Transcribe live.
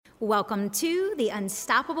Welcome to the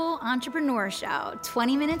Unstoppable Entrepreneur Show,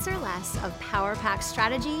 20 minutes or less of power-packed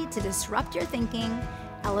strategy to disrupt your thinking,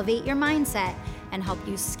 elevate your mindset, and help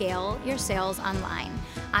you scale your sales online.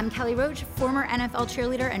 I'm Kelly Roach, former NFL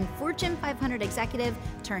cheerleader and Fortune 500 executive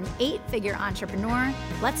turned 8-figure entrepreneur.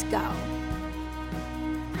 Let's go.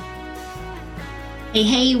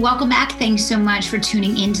 Hey, welcome back. Thanks so much for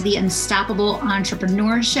tuning into the Unstoppable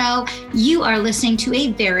Entrepreneur Show. You are listening to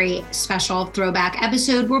a very special throwback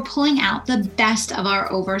episode. We're pulling out the best of our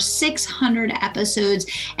over 600 episodes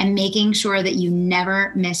and making sure that you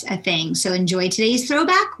never miss a thing. So enjoy today's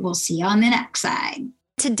throwback. We'll see you on the next side.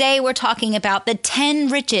 Today, we're talking about the 10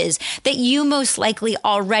 riches that you most likely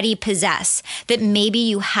already possess that maybe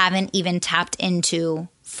you haven't even tapped into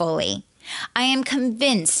fully. I am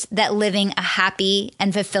convinced that living a happy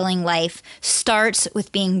and fulfilling life starts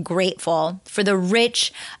with being grateful for the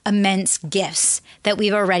rich, immense gifts that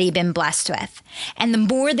we've already been blessed with. And the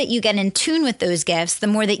more that you get in tune with those gifts, the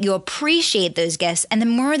more that you appreciate those gifts, and the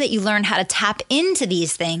more that you learn how to tap into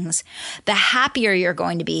these things, the happier you're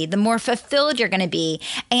going to be, the more fulfilled you're going to be,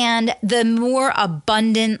 and the more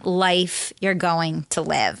abundant life you're going to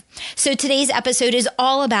live. So today's episode is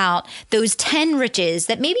all about those 10 riches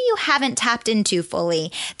that maybe you haven't tapped into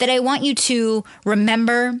fully, that I want you to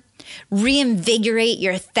remember, reinvigorate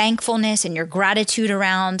your thankfulness and your gratitude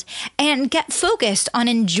around, and get focused on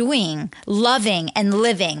enjoying, loving, and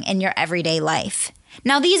living in your everyday life.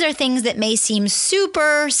 Now, these are things that may seem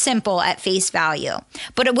super simple at face value,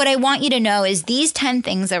 but what I want you to know is these 10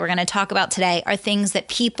 things that we're going to talk about today are things that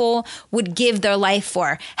people would give their life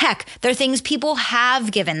for. Heck, they're things people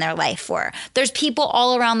have given their life for. There's people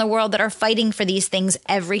all around the world that are fighting for these things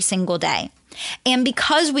every single day. And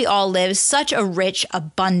because we all live such a rich,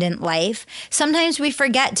 abundant life, sometimes we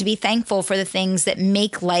forget to be thankful for the things that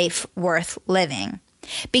make life worth living.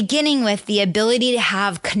 Beginning with the ability to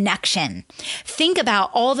have connection. Think about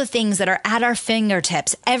all the things that are at our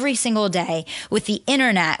fingertips every single day with the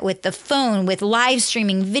internet, with the phone, with live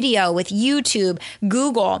streaming video, with YouTube,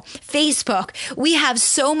 Google, Facebook. We have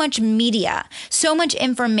so much media, so much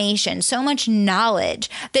information, so much knowledge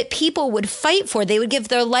that people would fight for. They would give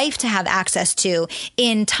their life to have access to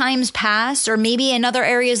in times past, or maybe in other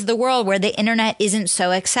areas of the world where the internet isn't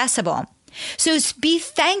so accessible. So be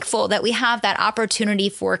thankful that we have that opportunity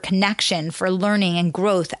for connection, for learning and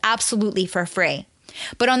growth, absolutely for free.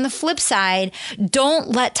 But on the flip side, don't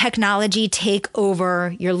let technology take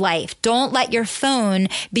over your life. Don't let your phone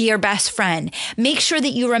be your best friend. Make sure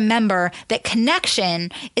that you remember that connection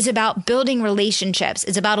is about building relationships.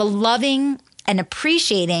 It's about loving and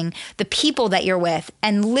appreciating the people that you're with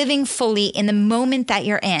and living fully in the moment that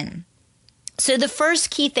you're in. So the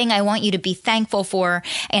first key thing I want you to be thankful for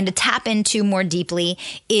and to tap into more deeply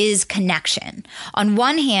is connection. On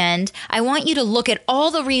one hand, I want you to look at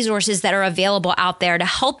all the resources that are available out there to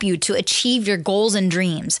help you to achieve your goals and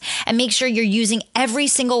dreams, and make sure you're using every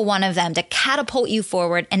single one of them to catapult you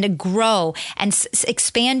forward and to grow and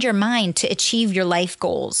expand your mind to achieve your life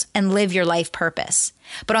goals and live your life purpose.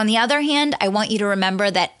 But on the other hand, I want you to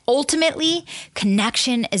remember that ultimately,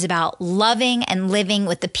 connection is about loving and living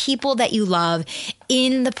with the people that you love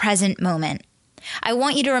in the present moment. I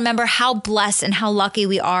want you to remember how blessed and how lucky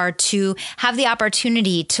we are to have the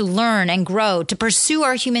opportunity to learn and grow, to pursue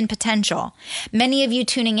our human potential. Many of you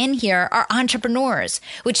tuning in here are entrepreneurs,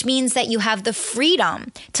 which means that you have the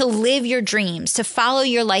freedom to live your dreams, to follow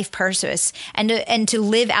your life purpose, and to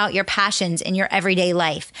live out your passions in your everyday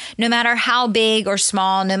life. No matter how big or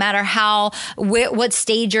small, no matter what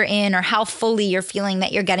stage you're in or how fully you're feeling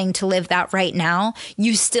that you're getting to live that right now,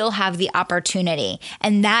 you still have the opportunity.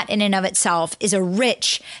 And that in and of itself is a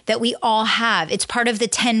rich that we all have. It's part of the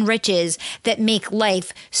 10 riches that make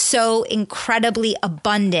life so incredibly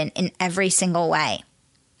abundant in every single way.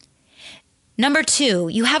 Number 2,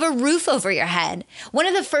 you have a roof over your head. One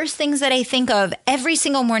of the first things that I think of every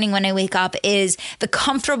single morning when I wake up is the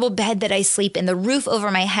comfortable bed that I sleep in, the roof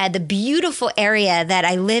over my head, the beautiful area that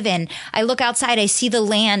I live in. I look outside, I see the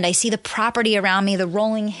land, I see the property around me, the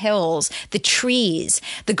rolling hills, the trees,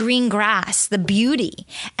 the green grass, the beauty.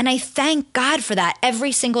 And I thank God for that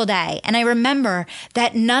every single day. And I remember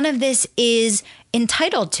that none of this is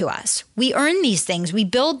entitled to us. We earn these things. We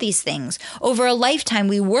build these things. Over a lifetime,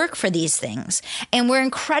 we work for these things. And we're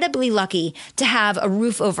incredibly lucky to have a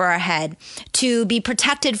roof over our head, to be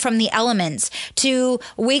protected from the elements, to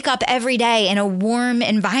wake up every day in a warm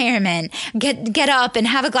environment, get up and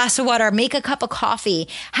have a glass of water, make a cup of coffee,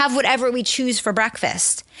 have whatever we choose for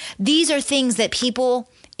breakfast. These are things that people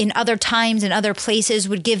in other times and other places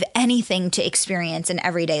would give anything to experience in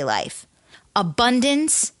everyday life.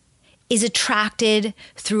 Abundance is attracted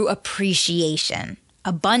through appreciation.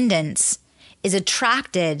 Abundance is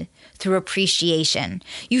attracted through appreciation.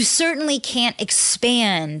 You certainly can't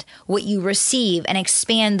expand what you receive and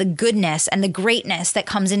expand the goodness and the greatness that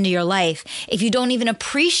comes into your life if you don't even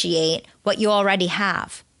appreciate what you already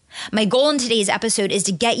have. My goal in today's episode is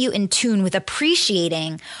to get you in tune with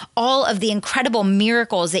appreciating all of the incredible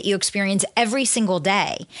miracles that you experience every single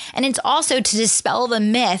day. And it's also to dispel the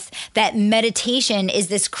myth that meditation is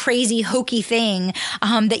this crazy, hokey thing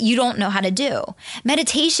that you don't know how to do.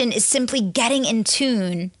 Meditation is simply getting in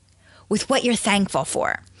tune with what you're thankful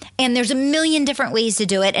for. And there's a million different ways to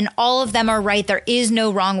do it, and all of them are right. There is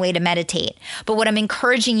no wrong way to meditate. But what I'm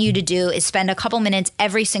encouraging you to do is spend a couple minutes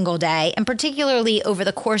every single day, and particularly over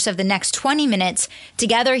the course of the next 20 minutes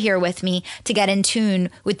together here with me to get in tune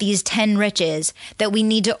with these 10 riches that we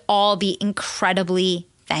need to all be incredibly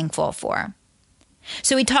thankful for.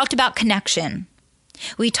 So we talked about connection.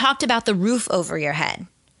 We talked about the roof over your head.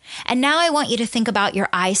 And now I want you to think about your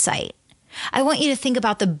eyesight. I want you to think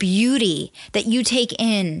about the beauty that you take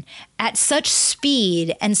in at such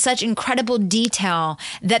speed and such incredible detail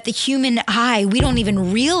that the human eye, we don't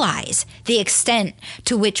even realize the extent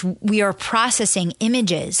to which we are processing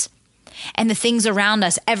images and the things around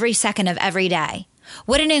us every second of every day.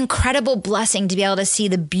 What an incredible blessing to be able to see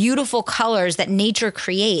the beautiful colors that nature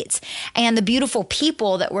creates and the beautiful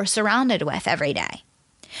people that we're surrounded with every day.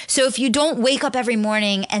 So if you don't wake up every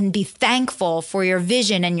morning and be thankful for your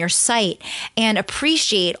vision and your sight and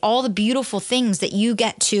appreciate all the beautiful things that you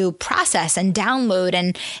get to process and download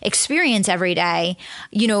and experience every day,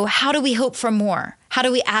 how do we hope for more? How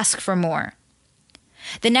do we ask for more?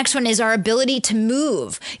 The next one is our ability to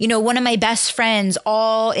move. One of my best friends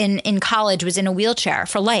all in college was in a wheelchair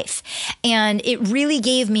for life. And it really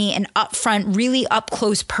gave me an upfront, really up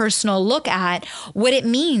close personal look at what it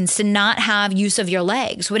means to not have use of your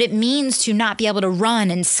legs, what it means to not be able to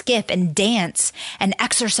run and skip and dance and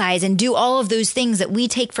exercise and do all of those things that we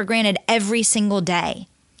take for granted every single day.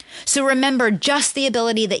 So remember, just the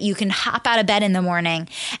ability that you can hop out of bed in the morning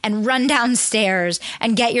and run downstairs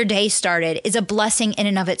and get your day started is a blessing in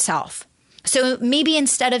and of itself. So maybe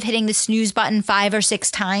instead of hitting the snooze button 5 or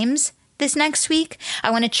 6 times this next week,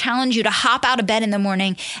 I want to challenge you to hop out of bed in the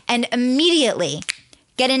morning and immediately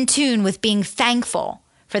get in tune with being thankful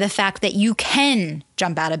for the fact that you can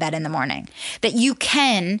jump out of bed in the morning, that you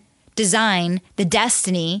can design the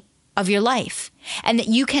destiny of your life, and that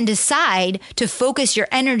you can decide to focus your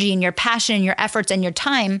energy and your passion and your efforts and your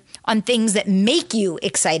time on things that make you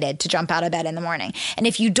excited to jump out of bed in the morning. And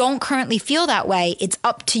if you don't currently feel that way, it's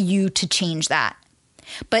up to you to change that.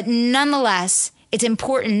 But nonetheless, it's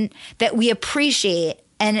important that we appreciate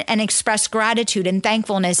and express gratitude and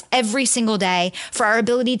thankfulness every single day for our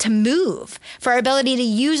ability to move, for our ability to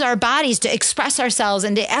use our bodies to express ourselves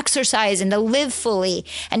and to exercise and to live fully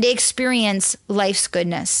and to experience life's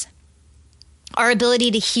goodness. Our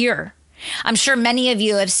ability to hear. I'm sure many of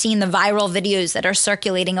you have seen the viral videos that are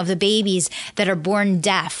circulating of the babies that are born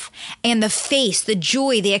deaf, and the face, the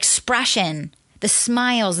joy, the expression, the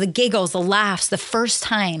smiles, the giggles, the laughs, the first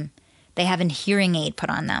time they have a hearing aid put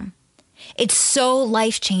on them. It's so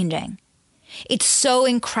life-changing. It's so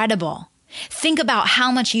incredible. Think about how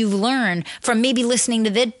much you've learned from maybe listening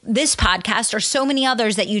to this podcast or so many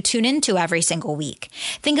others that you tune into every single week.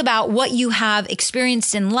 Think about what you have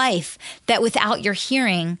experienced in life that without your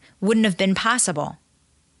hearing wouldn't have been possible.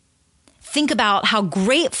 Think about how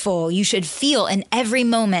grateful you should feel in every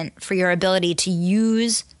moment for your ability to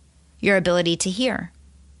use your ability to hear,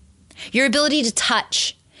 your ability to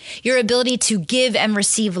touch, your ability to give and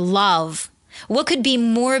receive love. What could be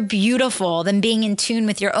more beautiful than being in tune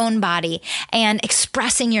with your own body and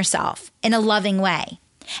expressing yourself in a loving way?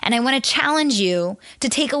 And I want to challenge you to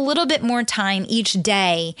take a little bit more time each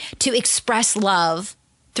day to express love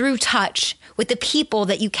through touch with the people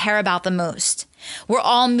that you care about the most. We're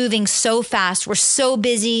all moving so fast. We're so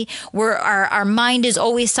busy. Our mind is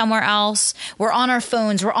always somewhere else. We're on our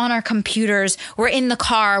phones. We're on our computers. We're in the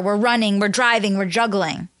car. We're running. We're driving. We're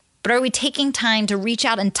juggling. But are we taking time to reach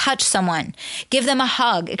out and touch someone, give them a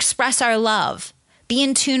hug, express our love, be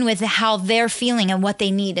in tune with how they're feeling and what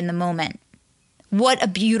they need in the moment? What a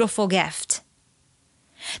beautiful gift.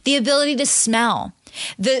 The ability to smell.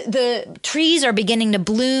 The trees are beginning to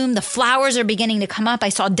bloom. The flowers are beginning to come up. I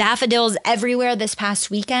saw daffodils everywhere this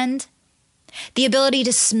past weekend. The ability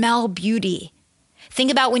to smell beauty. Think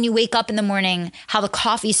about when you wake up in the morning, how the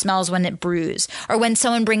coffee smells when it brews, or when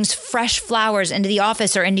someone brings fresh flowers into the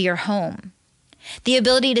office or into your home. The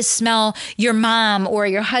ability to smell your mom or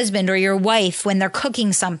your husband or your wife when they're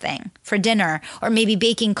cooking something for dinner or maybe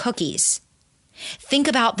baking cookies. Think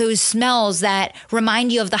about those smells that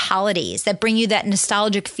remind you of the holidays, that bring you that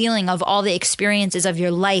nostalgic feeling of all the experiences of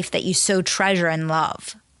your life that you so treasure and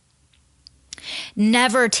love.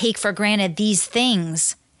 Never take for granted these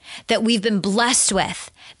things that we've been blessed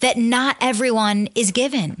with, that not everyone is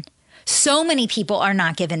given. So many people are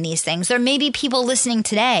not given these things. There may be people listening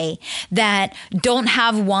today that don't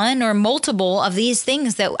have one or multiple of these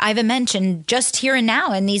things that I've mentioned just here and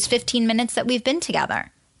now in these 15 minutes that we've been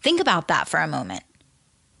together. Think about that for a moment.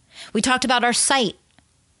 We talked about our sight.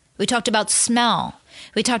 We talked about smell.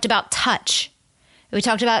 We talked about touch. We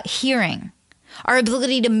talked about hearing, our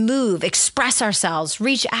ability to move, express ourselves,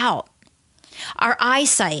 reach out, our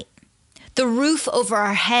eyesight, the roof over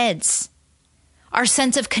our heads, our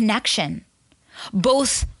sense of connection,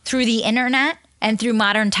 both through the internet and through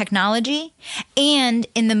modern technology, and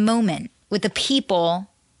in the moment with the people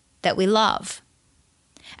that we love.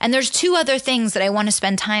 And there's two other things that I want to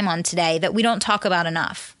spend time on today that we don't talk about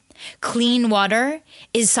enough. Clean water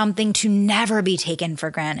is something to never be taken for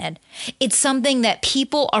granted. It's something that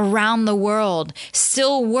people around the world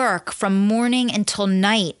still work from morning until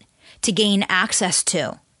night to gain access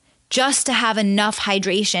to, just to have enough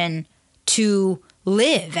hydration to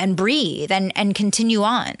live and breathe and continue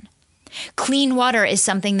on. Clean water is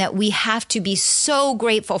something that we have to be so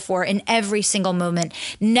grateful for in every single moment,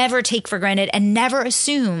 never take for granted, and never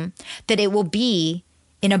assume that it will be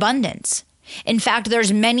in abundance. In fact,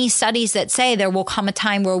 there's many studies that say there will come a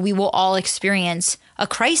time where we will all experience a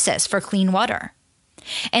crisis for clean water.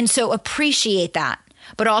 And so appreciate that,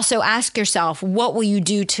 but also ask yourself, what will you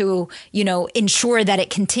do to, ensure that it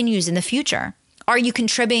continues in the future? Are you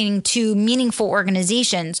contributing to meaningful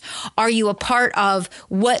organizations? Are you a part of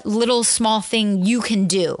what little small thing you can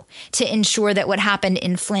do to ensure that what happened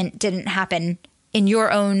in Flint didn't happen in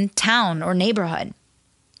your own town or neighborhood?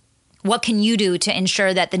 What can you do to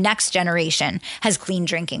ensure that the next generation has clean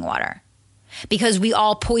drinking water? Because we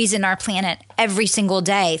all poison our planet every single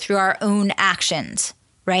day through our own actions,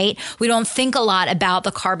 right? We don't think a lot about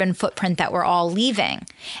the carbon footprint that we're all leaving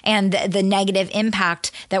and the negative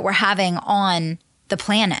impact that we're having on the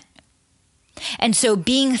planet. And so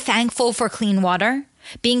being thankful for clean water,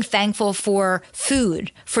 being thankful for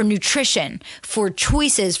food, for nutrition, for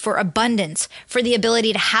choices, for abundance, for the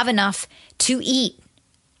ability to have enough to eat,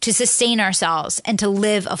 to sustain ourselves, and to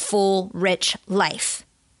live a full, rich life.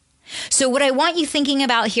 So what I want you thinking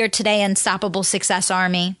about here today, Unstoppable Success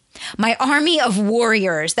Army, my army of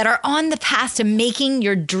warriors that are on the path to making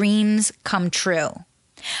your dreams come true.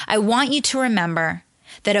 I want you to remember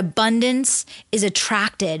that abundance is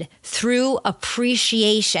attracted through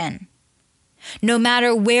appreciation. No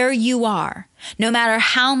matter where you are, no matter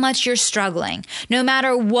how much you're struggling, no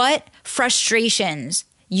matter what frustrations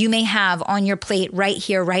you may have on your plate right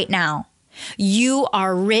here, right now, you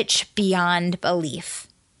are rich beyond belief.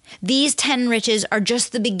 These 10 riches are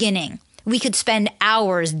just the beginning. We could spend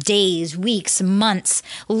hours, days, weeks, months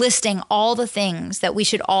listing all the things that we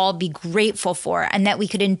should all be grateful for and that we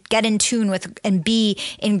could get in tune with and be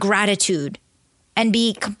in gratitude and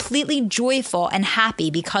be completely joyful and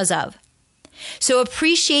happy because of. So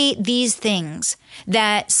appreciate these things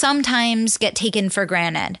that sometimes get taken for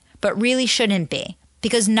granted, but really shouldn't be,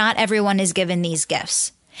 because not everyone is given these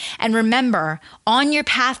gifts. And remember, on your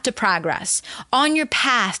path to progress, on your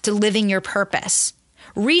path to living your purpose,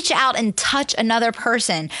 reach out and touch another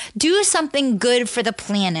person. Do something good for the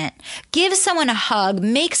planet. Give someone a hug.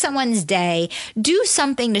 Make someone's day. Do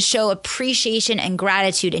something to show appreciation and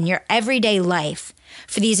gratitude in your everyday life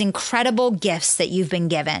for these incredible gifts that you've been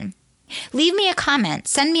given. Leave me a comment.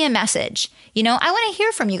 Send me a message. I want to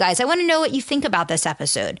hear from you guys. I want to know what you think about this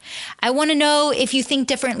episode. I want to know if you think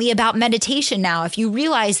differently about meditation now. If you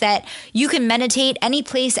realize that you can meditate any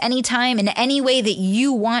place, anytime, in any way that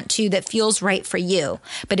you want to that feels right for you.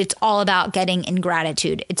 But it's all about getting in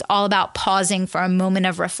gratitude. It's all about pausing for a moment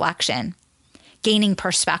of reflection, gaining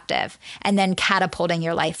perspective, and then catapulting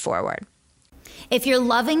your life forward. If you're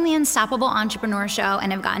loving the Unstoppable Entrepreneur Show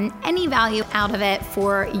and have gotten any value out of it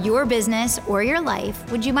for your business or your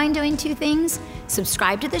life, would you mind doing two things?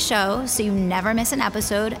 Subscribe to the show so you never miss an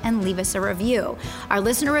episode, and leave us a review. Our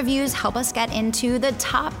listener reviews help us get into the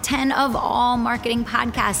top 10 of all marketing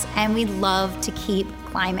podcasts, and we'd love to keep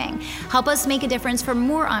climbing. Help us make a difference for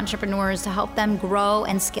more entrepreneurs to help them grow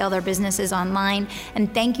and scale their businesses online.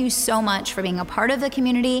 And thank you so much for being a part of the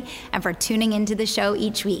community and for tuning into the show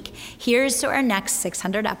each week. Here's to our next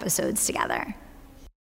 600 episodes together.